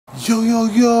Yo, yo,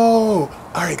 yo!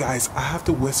 Alright guys, I have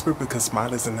to whisper because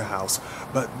Milah's in the house,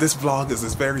 but this vlog is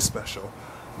very special.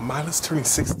 Milah's turning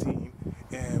 16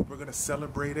 and we're gonna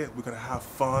celebrate it, we're gonna have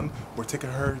fun. We're taking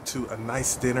her to a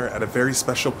nice dinner at a very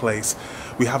special place.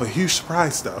 We have a huge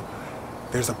surprise though.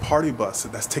 There's a party bus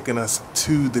that's taking us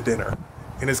to the dinner.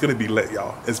 And it's gonna be lit,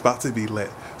 y'all. It's about to be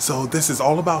lit. So this is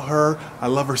all about her. I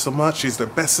love her so much. She's the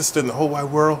best sister in the whole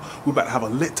wide world. We're about to have a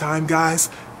lit time, guys.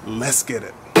 Let's get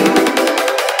it.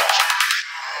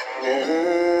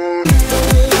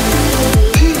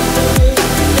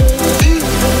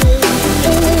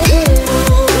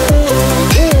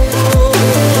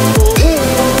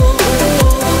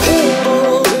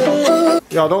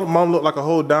 Y'all, don't mom look like a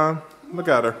whole dime? Look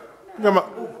at her. Look at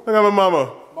my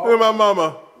mama. Look at my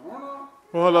mama.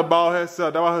 Well, her little bald head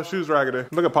set. That's why her shoes raggedy.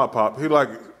 Look at Pop Pop. He like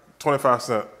 25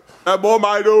 cents. That boy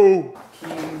might do.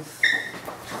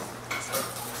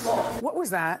 What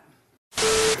was that?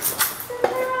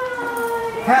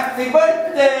 Happy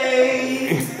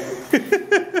birthday!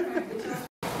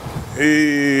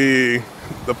 Hey,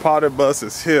 the party bus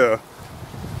is here.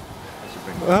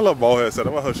 Her little bald head set.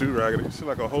 That's why her shoes raggedy. She's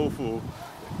like a whole fool.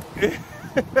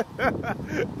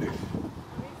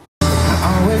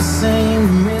 Always seem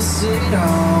to miss it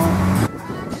all.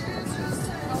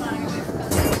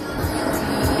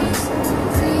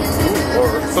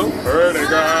 Lord, so pretty,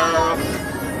 girl.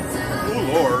 Oh,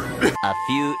 Lord. A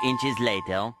few inches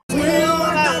later.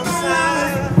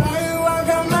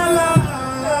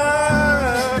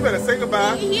 You better say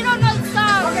goodbye. He don't know the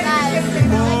song, guys.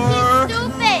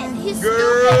 He's stupid. He's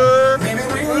stupid.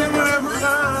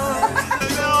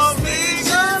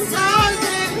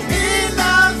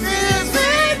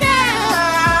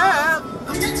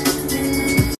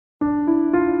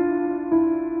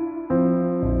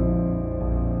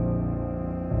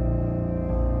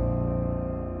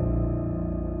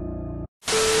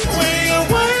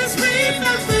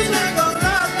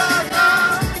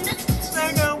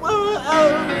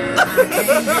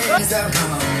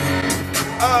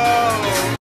 Oh.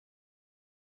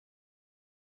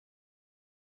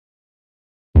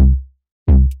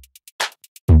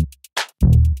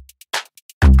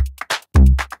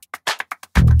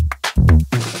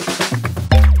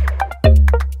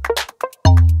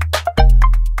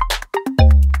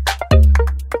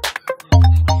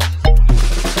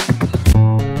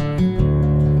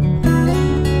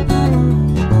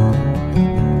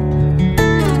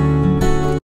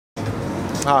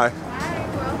 Hi.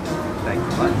 Thank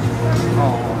you much.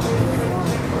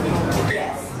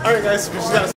 Alright guys, we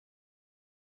just got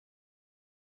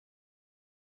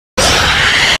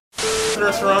the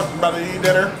restaurant, about to eat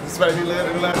dinner. It's about to be lit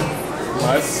and lit.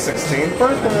 My 16th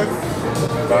birthday.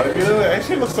 About to be lit. Hey,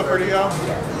 she looks so pretty, y'all.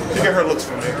 She get her looks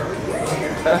from me.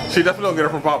 She definitely don't get it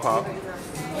from Pop Pop.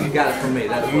 You got it from me,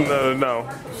 that's why. No.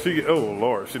 She, oh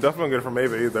Lord, she definitely don't get it from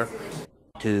Ava either.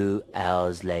 2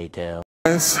 hours later.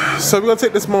 So we're gonna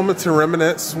take this moment to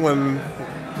reminisce when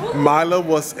Milah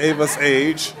was Ava's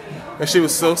age and she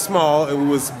was so small and we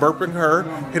was burping her,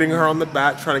 hitting her on the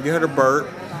back, trying to get her to burp,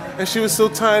 and she was so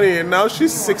tiny and now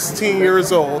she's 16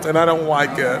 years old and I don't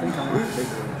like it.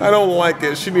 I don't like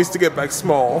it. She needs to get back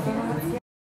small.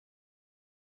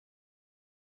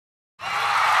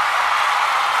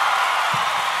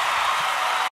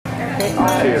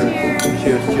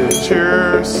 Cheers.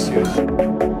 Cheers. Cheers.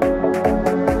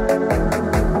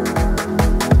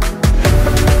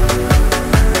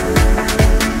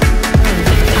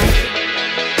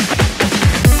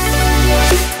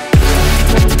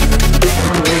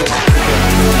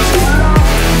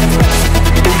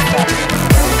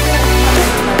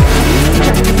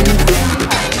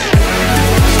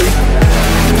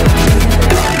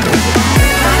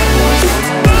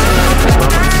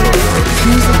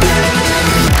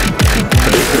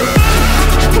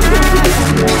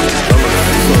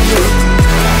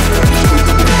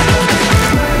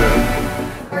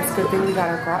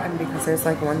 Because there's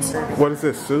like one serving. What is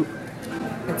this, soup?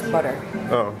 It's butter.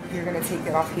 Oh. You're gonna take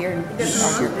it off here and put it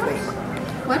on your plate.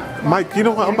 What? Mike, you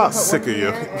know what? I'm about sick of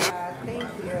you. Thank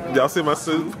you. Y'all see my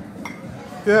soup?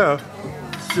 Yeah.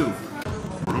 Soup.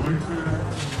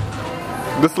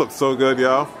 This looks so good,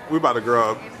 y'all. We about to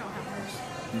grub.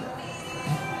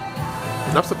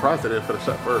 I'm surprised they didn't finish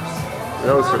that first. They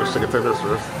always finish chicken tenders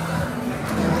first.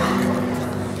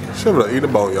 Should have eaten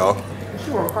a bone, y'all. She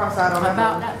won't cross out on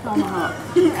About that tomahawk.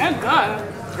 That's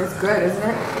good. It's good, isn't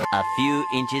it? A few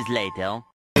inches later.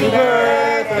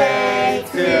 Birthday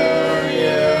to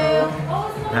you.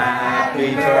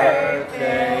 Happy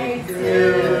birthday to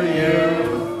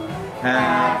you.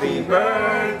 Happy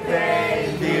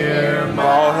birthday, dear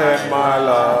All head,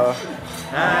 Milah.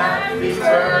 Happy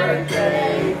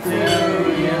birthday to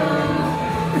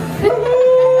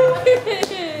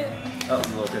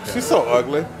so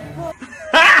ugly.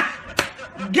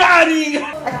 Got him!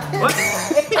 What?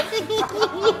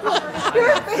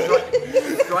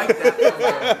 Strike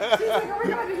that. She's like, oh my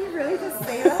god, did he really just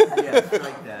say that? Yeah,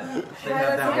 strike that. They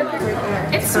have that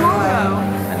one. It's small though. I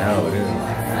know, it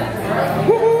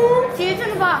is. See, it's in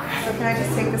the box. So can I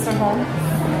just take this one home?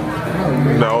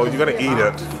 No, you're gonna eat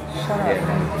it. Shut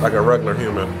up. Like a regular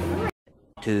human.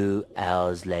 2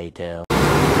 hours later.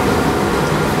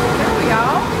 There we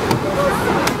go.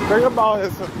 Think about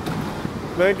it.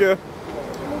 Thank you.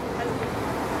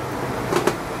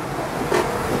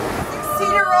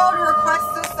 16-year-old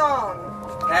requests a song.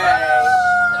 Hey!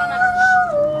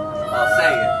 I'll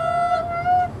say it.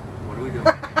 What are we doing?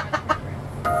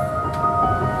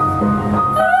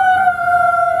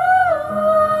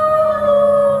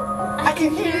 I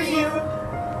can hear you,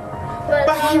 but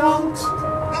I won't.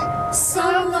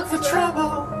 Some look for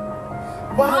trouble,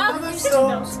 while others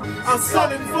don't. I'm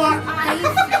stunning for ice.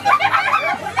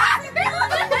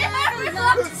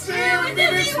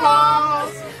 Within these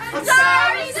walls. I'm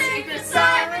sorry, secret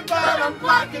siren, but I'm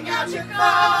blocking out your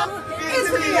call.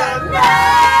 Into the unknown.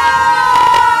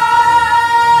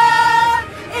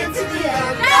 Into the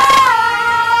unknown.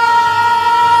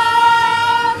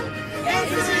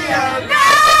 Into the unknown.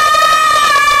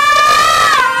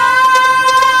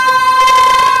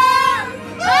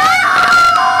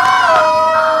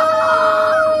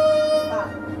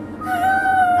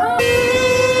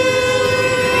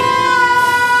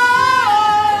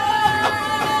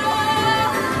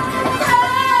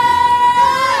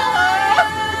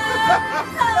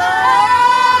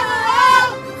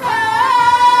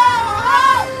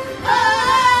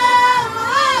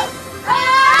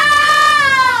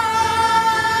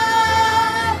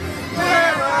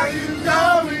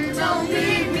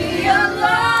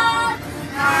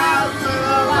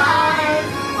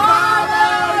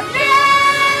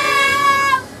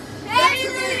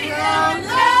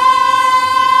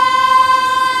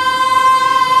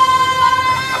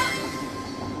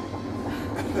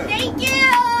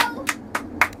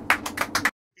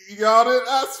 Y'all didn't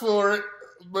ask for it,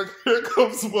 but here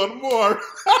comes one more.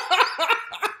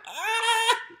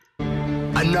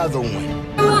 Another one.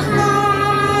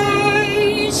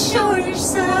 Show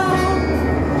yourself.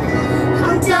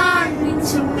 I'm dying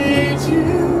to meet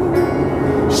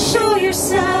you. Show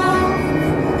yourself.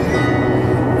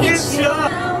 It's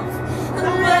yourself.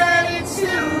 I'm ready to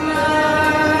learn.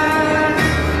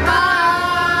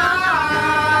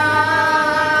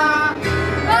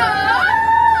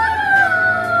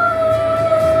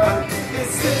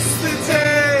 Is this the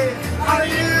day? Are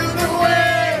you the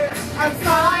way? I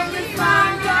finally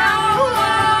find out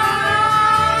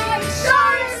why. Show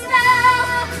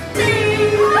yourself.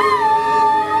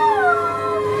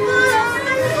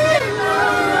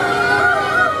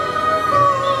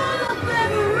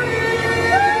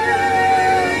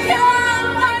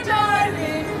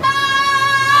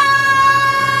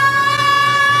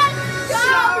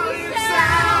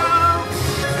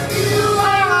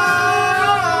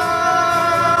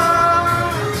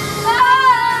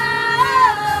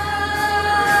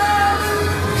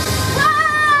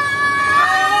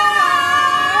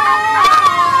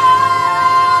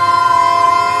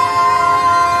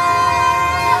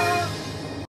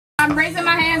 I'm raising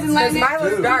my hands and letting it.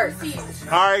 Milah's dark.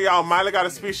 All right, y'all. Milah got a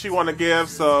speech she want to give,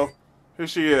 so here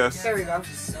she is. There we go.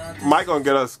 Mike gonna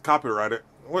get us copyrighted.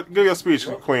 What? Give your speech,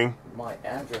 Queen. My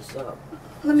address up.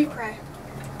 Let me pray.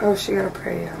 Oh, she gotta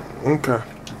pray, yeah. Okay.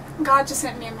 God just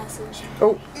sent me a message.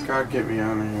 Oh. God, get me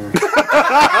out of here.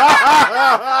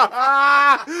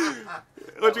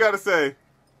 What you got to say?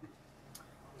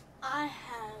 I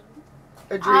had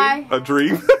A dream. A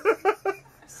dream.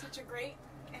 such a great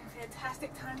and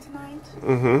fantastic time tonight.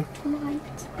 Mm-hmm.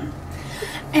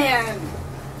 And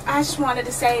I just wanted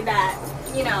to say that,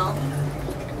 you know,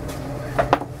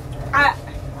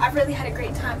 I really had a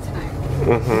great time tonight.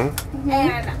 Mm-hmm.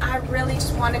 And I really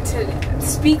just wanted to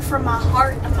speak from my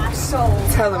heart and my soul.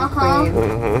 Tell him, Queen.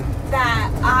 Mm-hmm.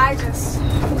 That I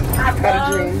Had a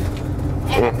love dream.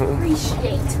 and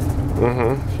appreciate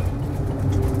Mm-hmm.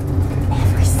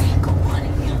 every single one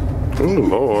of you. Oh,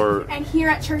 Lord. And here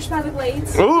at Church by the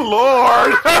Glades, Oh,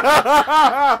 Lord.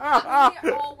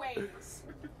 we always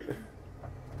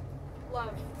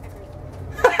love everyone.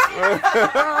 Is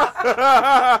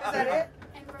that it?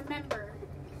 And remember,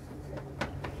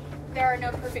 there are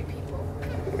no perfect people.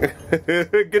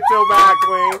 Get your back,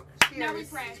 Queen. Now we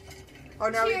pray. Oh,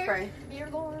 now we Cheers. pray. Dear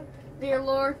Lord. Dear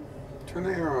Lord. Turn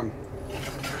the air on.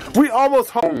 We almost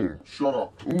home. Shut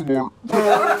up. Oh,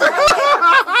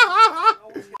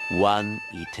 Lord. 1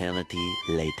 eternity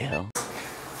later.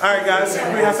 Alright guys,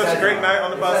 we had such a great night on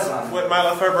the bus with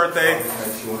Milah for her birthday.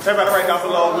 Everybody write down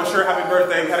below, wish her happy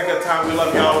birthday. We had a good time, we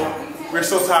love y'all. We're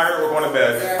so tired, we're going to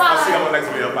bed. I'll see you on the next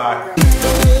video, bye.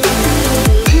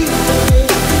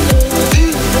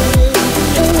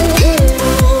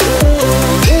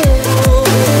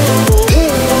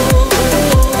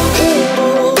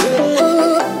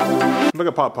 Look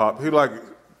at Pop Pop, he like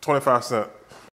 25 cents.